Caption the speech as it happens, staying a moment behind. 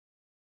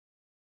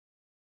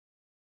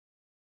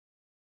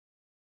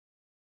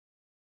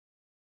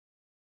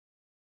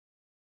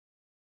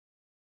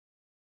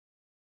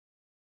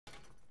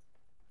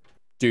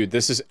Dude,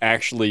 this is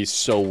actually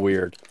so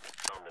weird.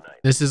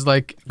 This is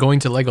like going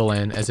to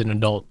Legoland as an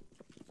adult.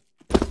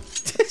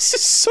 This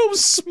is so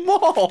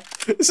small.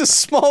 This is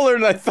smaller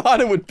than I thought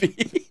it would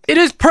be. It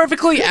is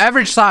perfectly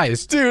average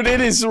size. Dude,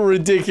 it is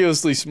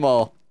ridiculously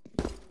small.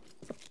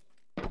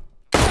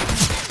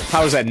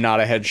 How is that not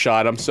a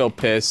headshot? I'm so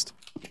pissed.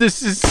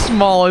 This is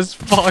small as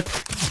fuck.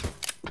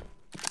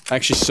 I'm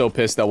actually so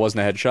pissed that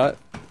wasn't a headshot.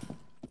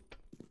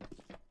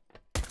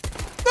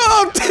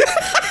 Oh, damn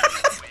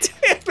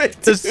it,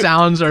 dude. The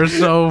sounds are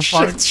so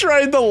fucked.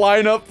 Trying to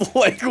line up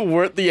like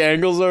where the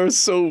angles are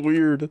so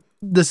weird.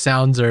 The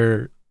sounds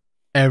are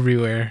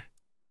everywhere.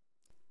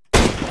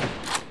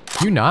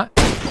 You not?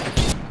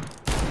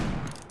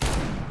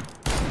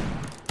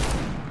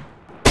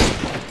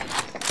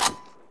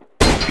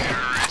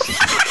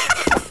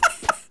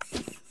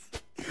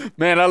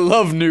 Man, I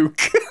love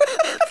Nuke.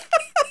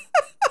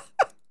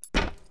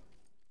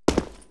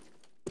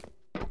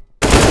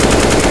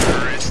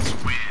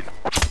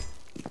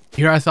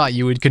 Here I thought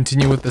you would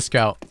continue with the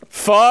scout.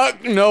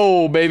 Fuck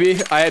no,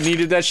 baby. I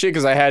needed that shit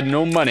because I had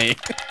no money.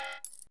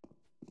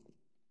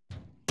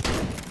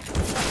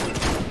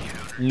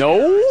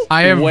 No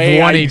I have way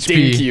 1 I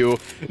HP. dinked you.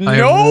 I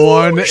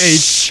No have 1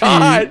 HP.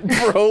 shot,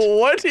 bro.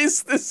 What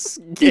is this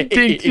game?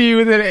 Dinked you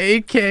with an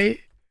AK.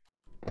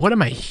 What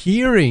am I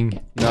hearing?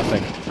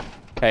 Nothing.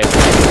 Hey.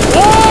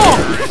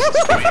 Oh!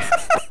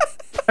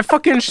 I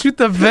fucking shoot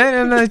the vent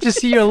and I just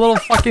see your little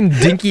fucking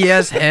dinky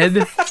ass head,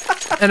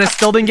 and I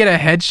still didn't get a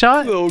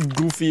headshot. Little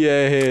goofy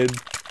ass head.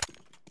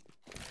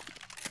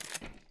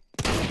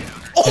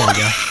 There we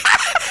go.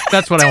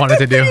 That's what I wanted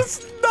to do.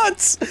 It's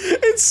nuts.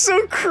 It's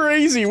so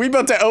crazy. We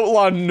about to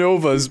outlaw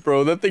Novas,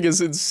 bro. That thing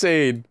is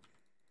insane.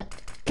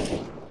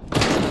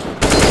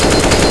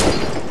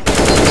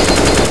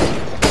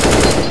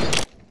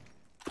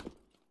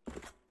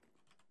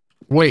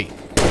 Wait.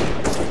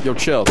 Yo,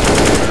 chill.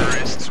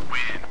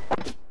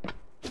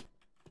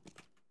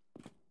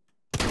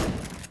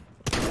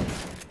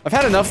 I've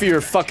had enough of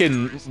your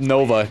fucking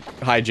Nova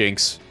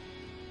hijinks.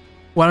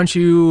 Why don't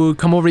you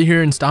come over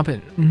here and stop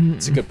it?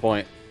 That's a good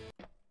point.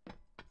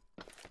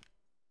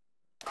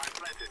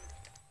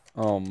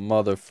 Oh,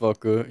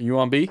 motherfucker. You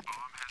on B?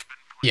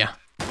 Yeah.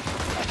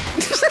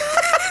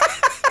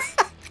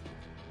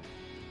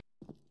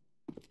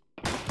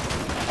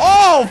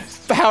 Oh!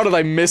 How did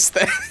I miss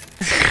that?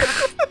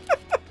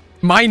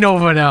 My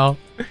Nova now.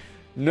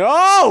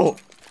 No!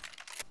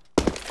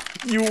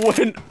 You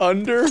went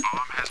under?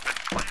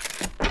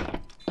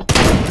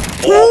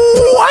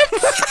 Oh, what?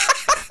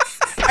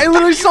 I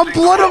literally saw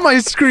blood on my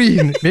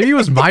screen. Maybe it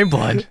was my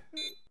blood.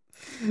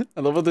 I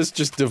love how this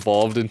just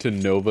devolved into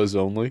Novas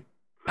only.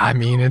 I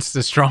mean, it's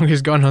the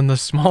strongest gun on the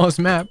smallest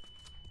map.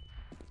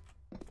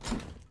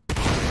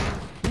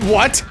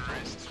 What?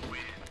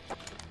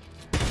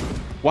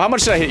 Well, how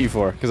much did I hit you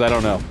for? Because I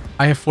don't know.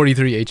 I have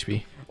 43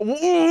 HP.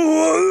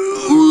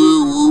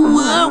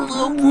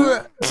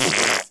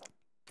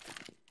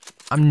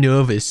 I'm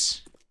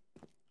nervous.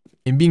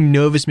 And being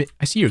nervous,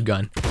 I see your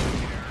gun.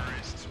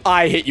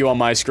 I hit you on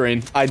my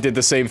screen. I did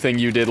the same thing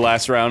you did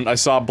last round. I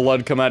saw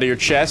blood come out of your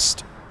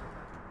chest.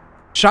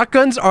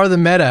 Shotguns are the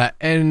meta,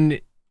 and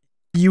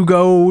you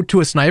go to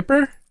a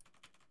sniper?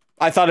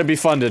 I thought it'd be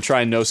fun to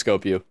try and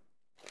no-scope you.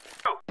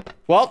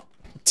 Well,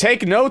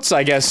 take notes,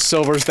 I guess,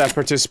 Silvers that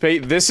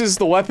participate. This is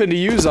the weapon to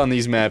use on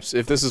these maps,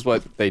 if this is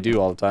what they do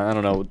all the time. I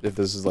don't know if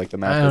this is like the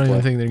map I they don't play.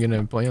 even think they're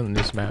gonna play on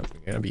this map,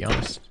 I'm gonna be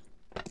honest.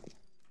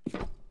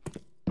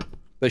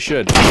 They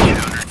should.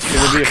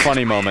 It would be a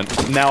funny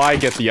moment. Now I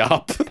get the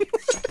op.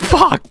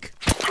 Fuck!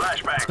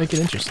 Let's make it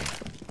interesting.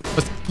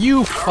 But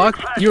you fuck,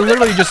 you're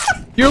literally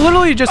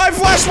just I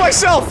flashed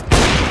myself!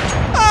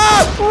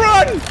 Ah!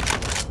 Run!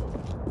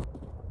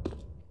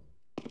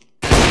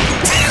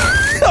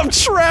 I'm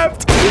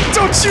trapped!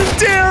 Don't you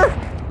dare!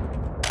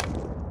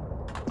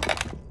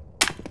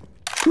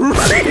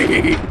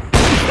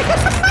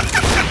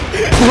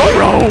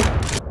 Roro!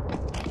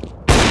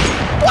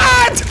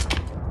 What?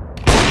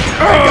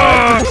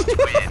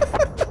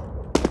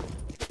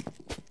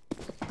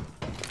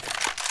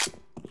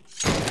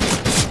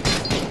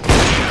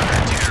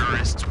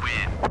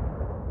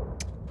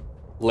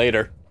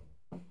 Later.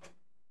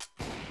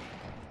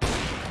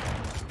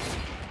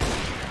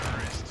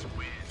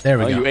 There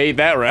we Oh, go. you ate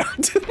that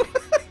round.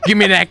 Give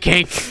me that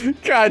cake!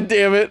 God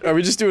damn it. Are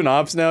we just doing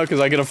ops now? Because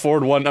I can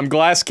afford one. I'm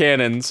glass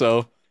cannon,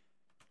 so.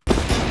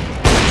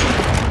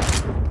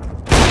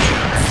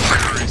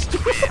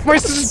 My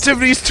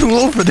sensitivity's too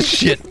low for this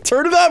shit.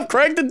 Turn it up!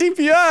 Crank the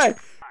DPI!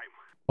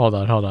 Hold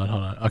on, hold on,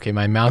 hold on. Okay,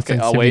 my mouse Okay,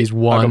 I'll sensitivity is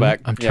wait. I'll 1. go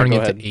back. I'm Yeah, turning go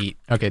it ahead. to 8.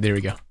 Okay, there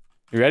we go.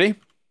 You ready?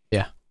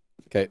 Yeah.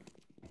 Okay.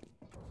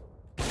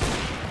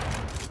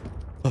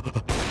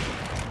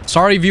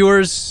 Sorry,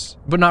 viewers,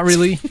 but not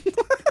really.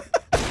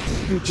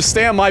 Just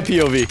stay on my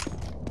POV.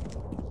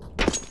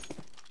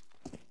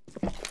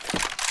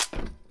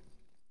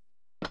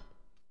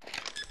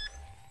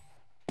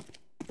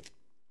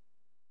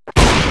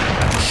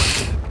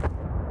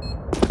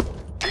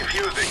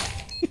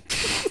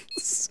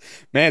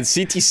 Man,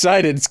 CT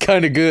sided, it's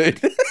kind of good.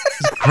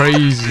 It's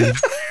crazy.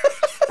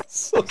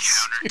 So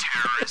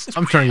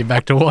I'm turning it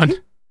back to 1.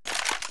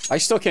 I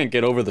still can't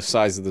get over the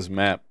size of this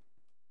map.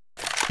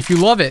 If you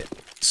love it,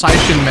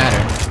 size shouldn't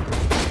matter.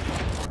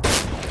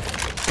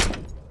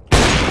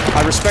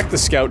 I respect the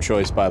scout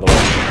choice, by the way.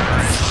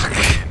 Fuck.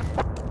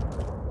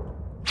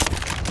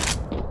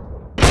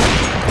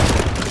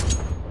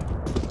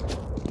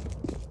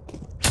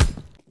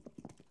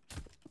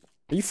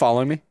 Are you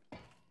following me?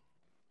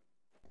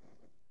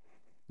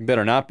 You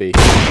better not be.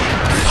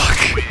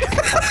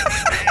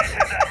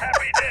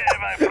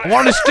 I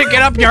want to stick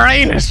it up your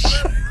anus.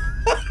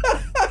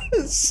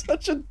 It's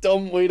such a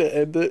dumb way to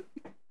end it.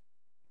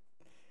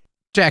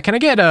 Jack, can I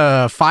get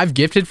 5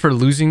 gifted for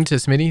losing to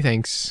Smitty?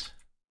 Thanks.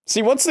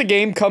 See, once the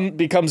game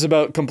becomes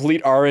about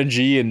complete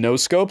RNG and no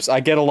scopes,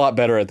 I get a lot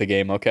better at the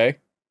game, okay?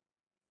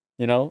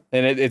 You know?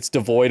 And it's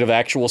devoid of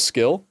actual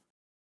skill.